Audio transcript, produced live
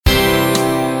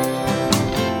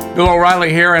Bill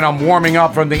O'Reilly here, and I'm warming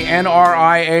up from the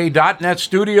NRIA.net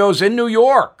studios in New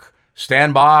York.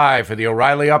 Stand by for the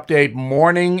O'Reilly Update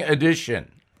Morning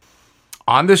Edition.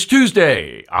 On this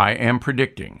Tuesday, I am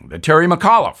predicting that Terry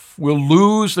McAuliffe will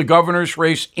lose the governor's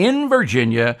race in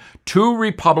Virginia to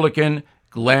Republican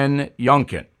Glenn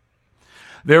Youngkin.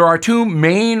 There are two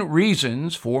main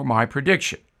reasons for my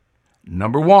prediction.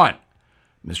 Number one,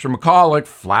 Mr. McAuliffe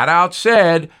flat out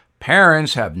said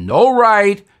parents have no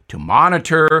right to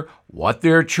monitor what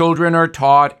their children are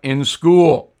taught in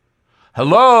school.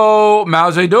 Hello,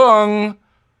 Mao Zedong.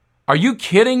 Are you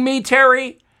kidding me,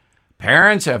 Terry?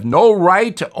 Parents have no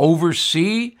right to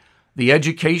oversee the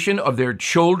education of their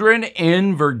children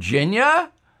in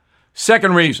Virginia?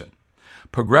 Second reason,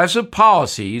 progressive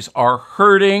policies are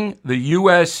hurting the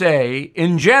USA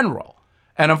in general.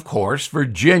 And of course,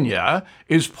 Virginia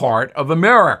is part of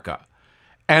America.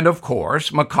 And of course,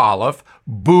 McAuliffe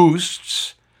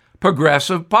boosts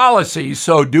progressive policies.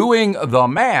 So doing the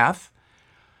math,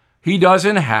 he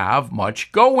doesn't have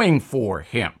much going for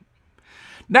him.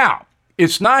 Now,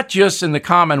 it's not just in the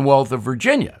Commonwealth of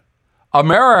Virginia.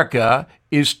 America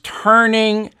is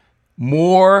turning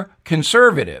more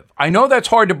conservative. I know that's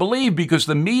hard to believe because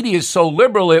the media is so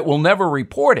liberal it will never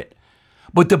report it.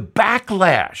 But the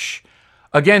backlash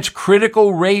against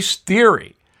critical race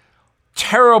theory,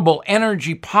 terrible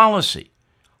energy policy,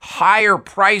 higher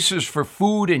prices for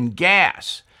food and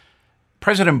gas,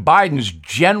 President Biden's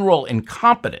general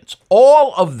incompetence,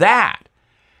 all of that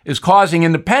is causing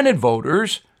independent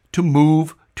voters to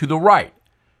move to the right.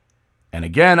 And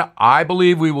again, I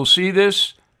believe we will see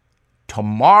this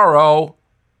tomorrow.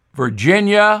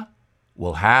 Virginia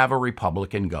will have a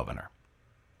Republican governor.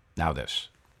 Now this.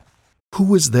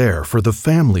 Who is there for the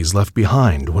families left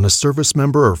behind when a service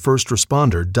member or first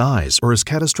responder dies or is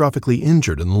catastrophically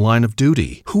injured in the line of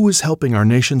duty? Who is helping our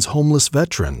nation's homeless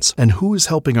veterans? And who is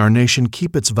helping our nation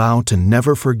keep its vow to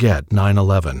never forget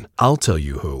 9/11? I'll tell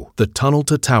you who. The Tunnel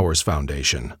to Towers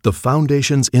Foundation. The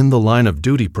foundation's In the Line of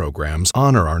Duty programs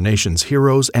honor our nation's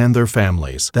heroes and their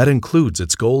families. That includes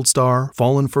its Gold Star,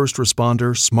 Fallen First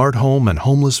Responder, Smart Home, and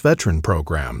Homeless Veteran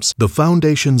programs. The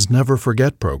foundation's Never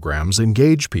Forget programs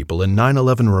engage people in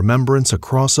 9/11 remembrance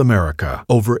across America.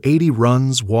 Over 80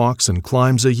 runs, walks, and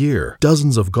climbs a year,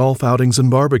 dozens of golf outings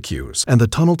and barbecues, and the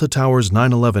Tunnel to Towers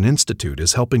 9/11 Institute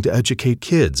is helping to educate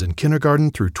kids in kindergarten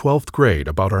through 12th grade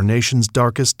about our nation's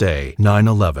darkest day,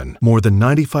 9/11. More than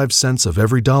 95 cents of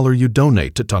every dollar you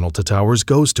donate to Tunnel to Towers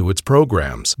goes to its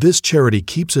programs. This charity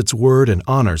keeps its word and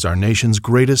honors our nation's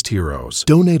greatest heroes.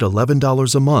 Donate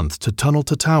 $11 a month to Tunnel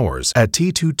to Towers at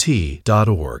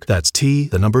T2T.org. That's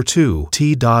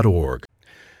T2T.org.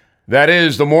 That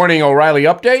is the Morning O'Reilly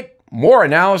Update. More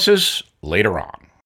analysis later on.